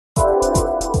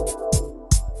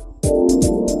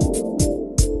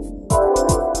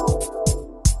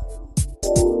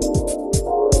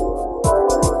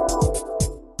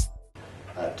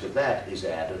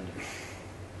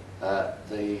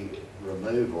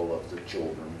removal of the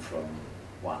children from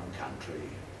one country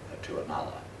to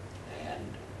another,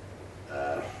 and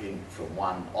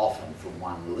often from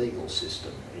one legal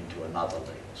system into another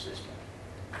legal system,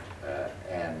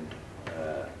 and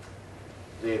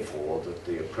therefore that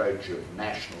the approach of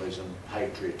nationalism,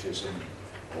 patriotism,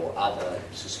 or other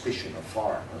suspicion of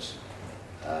foreigners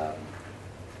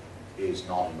is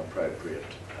not an appropriate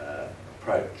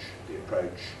approach. The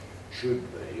approach should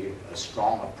be a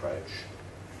strong approach,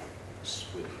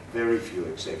 with very few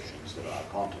exceptions that are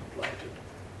contemplated,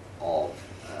 of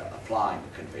applying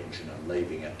the convention and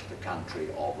leaving it to the country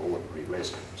of ordinary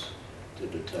residence to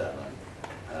determine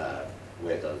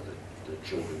whether the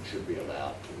children should be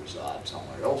allowed to reside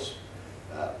somewhere else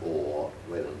or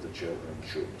whether the children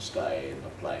should stay in the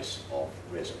place of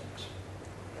residence.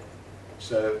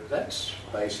 So that's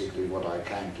basically what I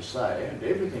came to say, and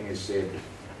everything is said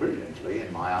brilliantly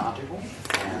in my article,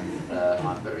 and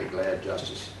I'm very glad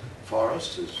Justice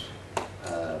Forrest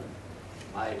has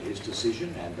made his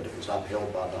decision and that it was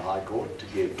upheld by the High Court to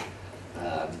give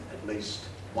at least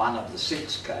one of the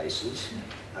 6 cases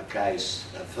a case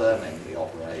affirming the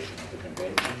operation of the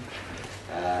convention,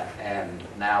 and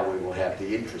now we will have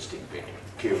the interesting bit,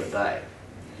 Q&A.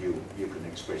 You can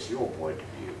express your point of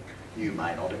view. You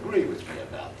may not agree with me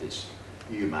about this.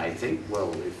 You may think,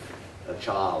 well, if a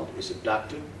child is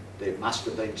abducted, there must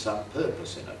have been some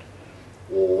purpose in it.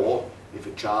 Or if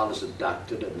a child is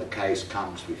abducted and the case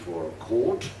comes before a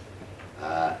court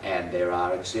and there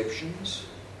are exceptions,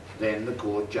 then the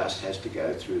court just has to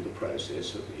go through the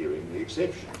process of hearing the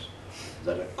exceptions.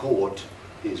 That a court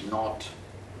is not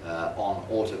on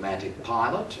automatic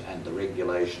pilot, and the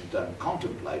regulations don't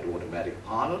contemplate automatic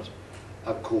pilot.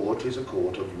 A court is a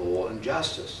court of law and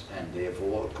justice, and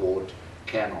therefore a court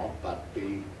cannot but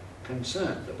be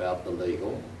concerned about the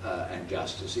legal and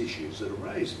justice issues that are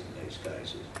raised in these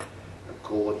cases. A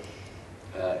court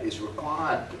is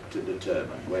required to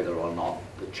determine whether or not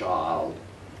the child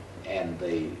and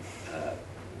the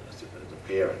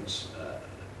parents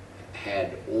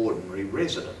had ordinary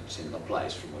residence in the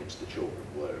place from which the children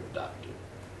were abducted.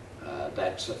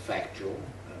 That's a factual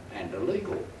and a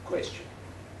legal question,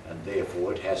 and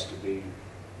therefore it has to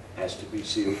be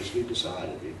seriously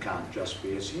decided. It can't just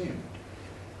be assumed.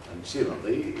 And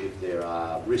similarly, if there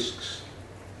are risks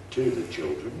to the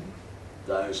children,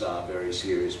 those are very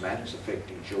serious matters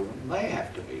affecting children. They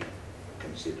have to be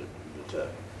considered and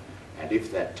determined. And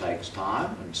if that takes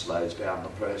time and slows down the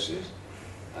process,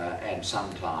 and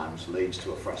sometimes leads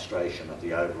to a frustration of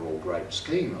the overall great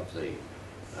scheme of the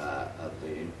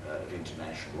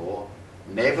international law,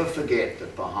 never forget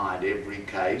that behind every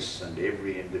case and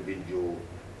every individual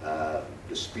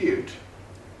dispute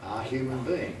are human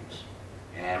beings,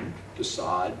 and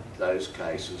decide those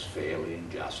cases fairly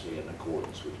and justly in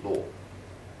accordance with law.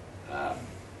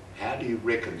 How do you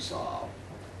reconcile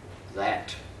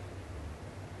that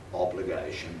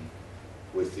obligation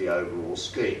with the overall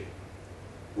scheme,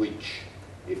 which,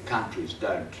 if countries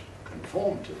don't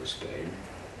conform to the scheme,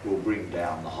 will bring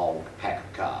down the whole pack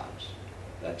of cards?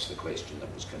 That's the question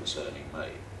that was concerning me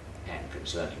and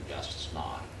concerning Justice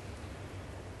Nye.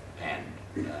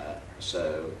 And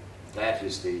so that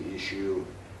is the issue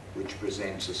which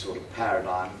presents a sort of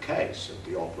paradigm case of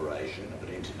the operation of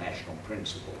an international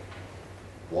principle.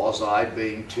 Was I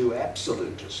being too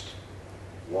absolutist?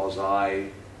 Was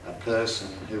I a person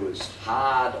who was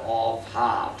hard of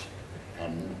heart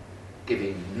and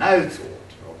giving no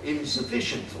thought or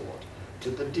insufficient thought to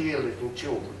the dear little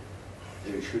children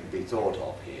who should be thought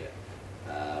of here?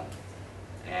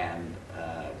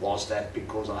 Was that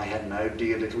because I had no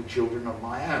dear little children of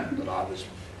my own, that I was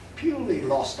purely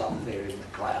lost up there in the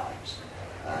clouds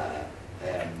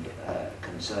and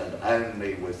concerned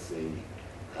only with the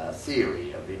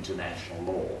theory of international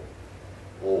law?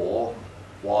 Or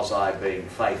was I being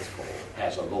faithful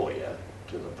as a lawyer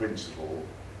to the principle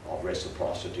of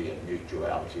reciprocity and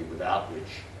mutuality, without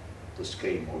which the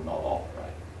scheme will not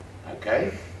operate?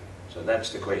 Okay? So that's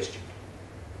the question.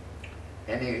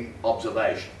 Any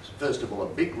observations? First of all, a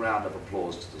big round of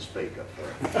applause to the speaker for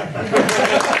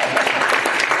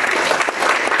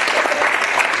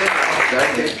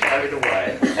Don't get carried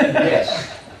away.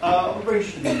 Yes. I'm very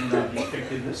interested in the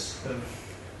effectiveness of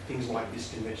things like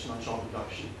this Convention on Child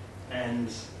Abduction,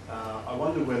 and I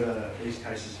wonder whether these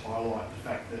cases highlight the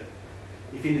fact that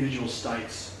if individual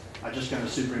states are just going to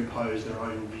superimpose their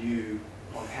own view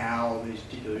on how these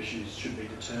particular issues should be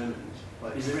determined,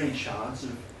 like, is there any chance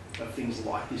of things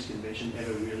like this convention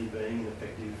ever really being an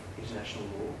effective international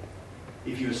law,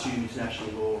 if you assume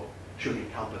international law should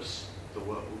encompass the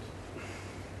world?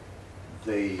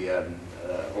 the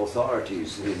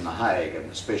authorities in The Hague and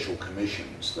the special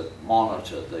commissions that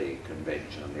monitor the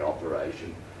convention and the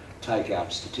operation take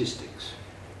out statistics.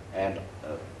 And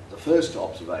the first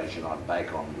observation I'd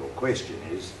make on your question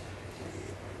is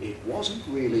it wasn't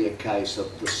really a case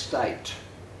of the state.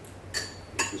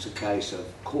 It was a case of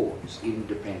courts,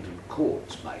 independent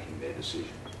courts making their decisions.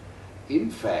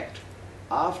 In fact,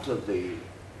 after the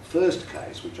first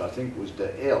case, which I think was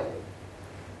De L,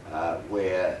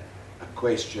 where a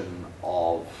question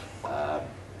of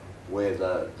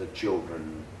whether the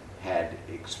children had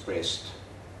expressed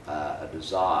a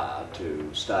desire to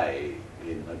stay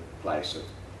in the place of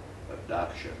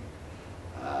abduction,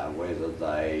 whether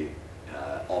they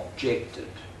objected,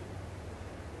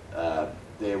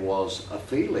 there was a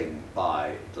feeling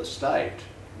by the state,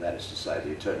 that is to say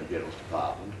the Attorney General's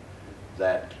Department,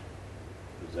 that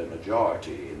the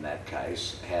majority in that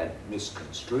case had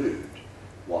misconstrued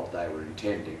what they were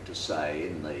intending to say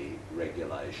in the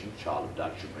regulation, child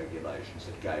abduction regulations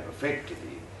that gave effect to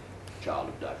the Child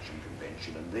Abduction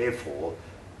Convention, and therefore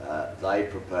they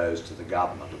proposed to the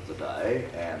government of the day,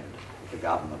 and the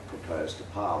government proposed to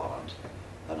Parliament,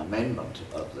 an amendment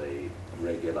of the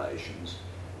regulations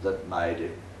that made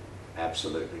it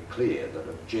absolutely clear that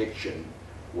objection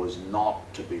was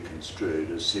not to be construed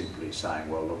as simply saying,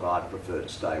 well, look, I'd prefer to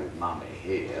stay with mummy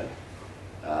here,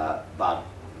 but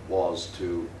was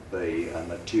to be a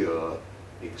mature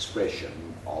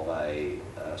expression of a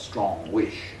strong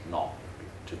wish not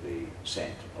to be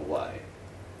sent away.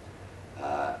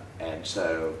 And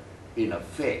so, in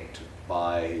effect,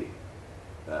 by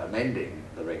amending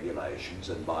the regulations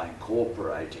and by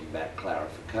incorporating that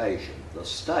clarification, the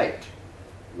state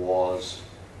was,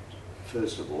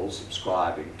 first of all,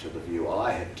 subscribing to the view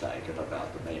I had taken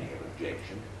about the meaning of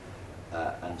objection,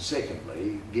 and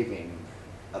secondly, giving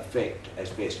effect as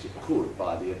best it could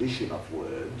by the addition of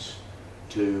words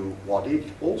to what it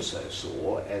also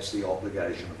saw as the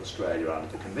obligation of Australia under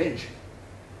the Convention.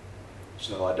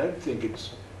 So I don't think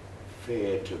it's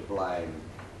fair to blame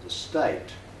the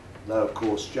state, though of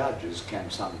course judges can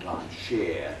sometimes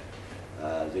share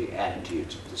the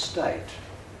attitudes of the state.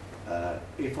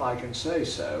 If I can say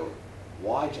so,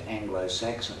 white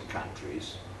Anglo-Saxon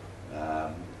countries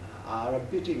are a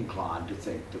bit inclined to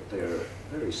think that they're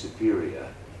very superior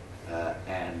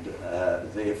and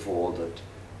therefore that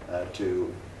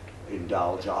to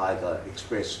indulge either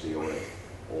expressly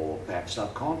or perhaps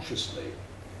subconsciously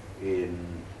in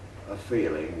a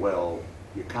feeling, well,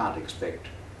 you can't expect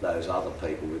those other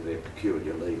people with their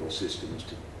peculiar legal systems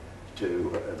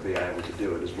to be able to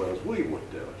do it as well as we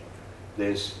would do it.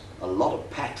 There's a lot of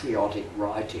patriotic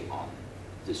writing on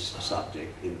this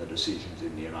subject in the decisions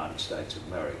in the United States of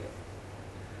America.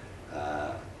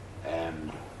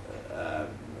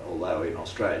 Although in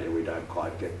Australia we don't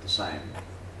quite get the same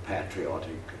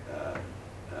patriotic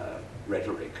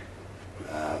rhetoric,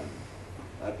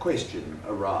 a question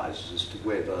arises as to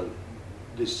whether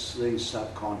these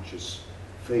subconscious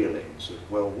feelings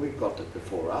of, well, we've got it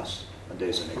before us, and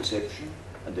there's an exception,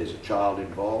 and there's a child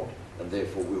involved, and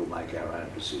therefore we'll make our own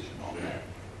decision on that.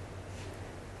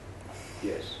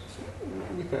 Yes? So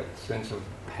with that sense of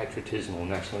patriotism or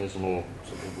nationalism or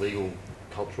sort of legal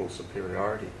cultural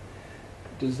superiority,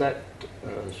 does that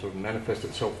sort of manifest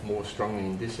itself more strongly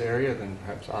in this area than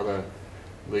perhaps other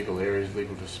legal areas,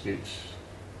 legal disputes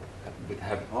that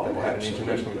have an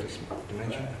international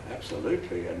dimension?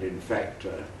 Absolutely, and in fact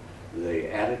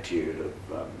the attitude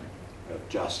of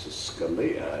Justice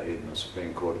Scalia in the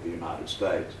Supreme Court of the United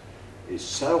States is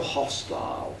so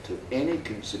hostile to any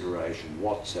consideration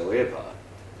whatsoever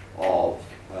of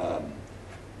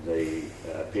the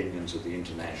opinions of the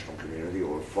international community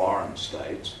or of foreign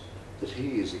states that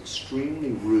he is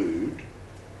extremely rude,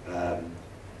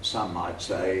 some might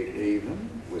say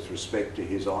even, with respect to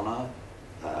his honour,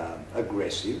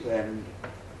 aggressive and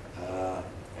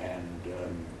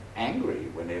angry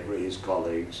whenever his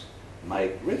colleagues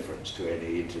make reference to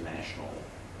any international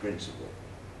principle.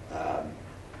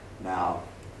 Now,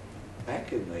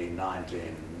 back in the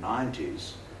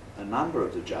 1990s, a number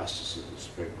of the justices of the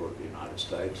Supreme Court of the United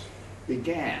States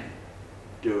began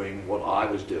doing what I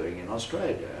was doing in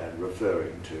Australia and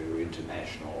referring to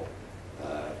international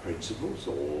principles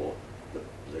or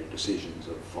the decisions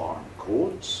of foreign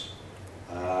courts,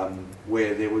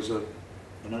 where there was an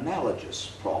analogous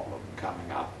problem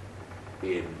coming up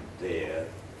in their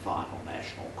final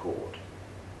national court.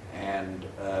 And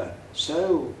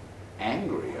so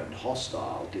angry and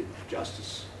hostile did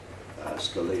Justice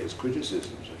Scalia's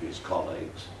criticisms of his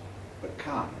colleagues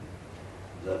become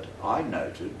that I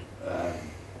noted a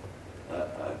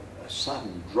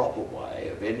sudden drop away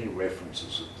of any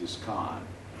references of this kind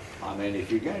I mean,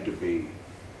 if you're going to be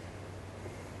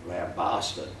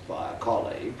lambasted by a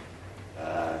colleague,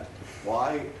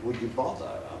 why would you bother?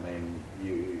 I mean,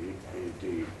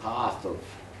 the path of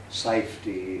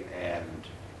safety and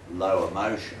low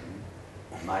emotion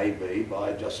may be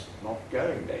by just not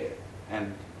going there.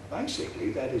 And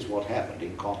basically that is what happened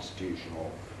in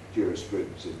constitutional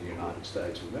jurisprudence in the United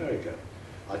States of America.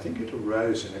 I think it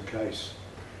arose in a case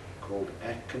called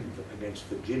Atkin against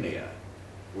Virginia,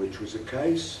 which was a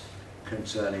case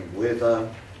concerning whether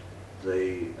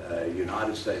the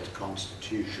United States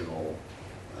constitutional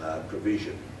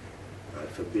provision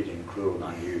forbidding cruel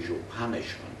and unusual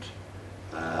punishment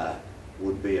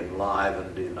would be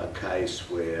enlivened in a case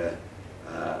where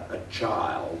a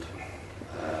child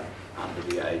under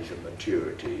the age of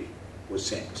maturity was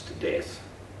sentenced to death.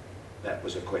 That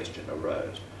was a question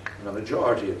arose. And the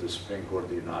majority of the Supreme Court of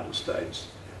the United States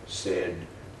said,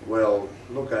 well,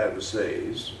 look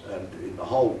overseas, and in the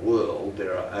whole world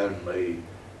there are only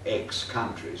X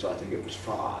countries, I think it was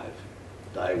 5.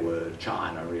 They were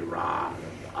China, Iran,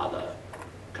 and other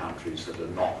countries that are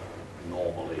not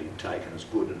normally taken as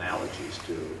good analogies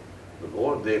to the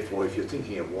law. And therefore, if you're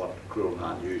thinking of what cruel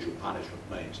and unusual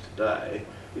punishment means today,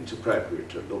 it's appropriate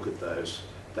to look at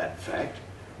that fact.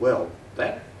 Well,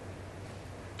 that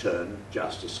turned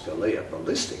Justice Scalia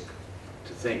ballistic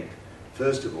to think,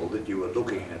 first of all, that you were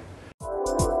looking at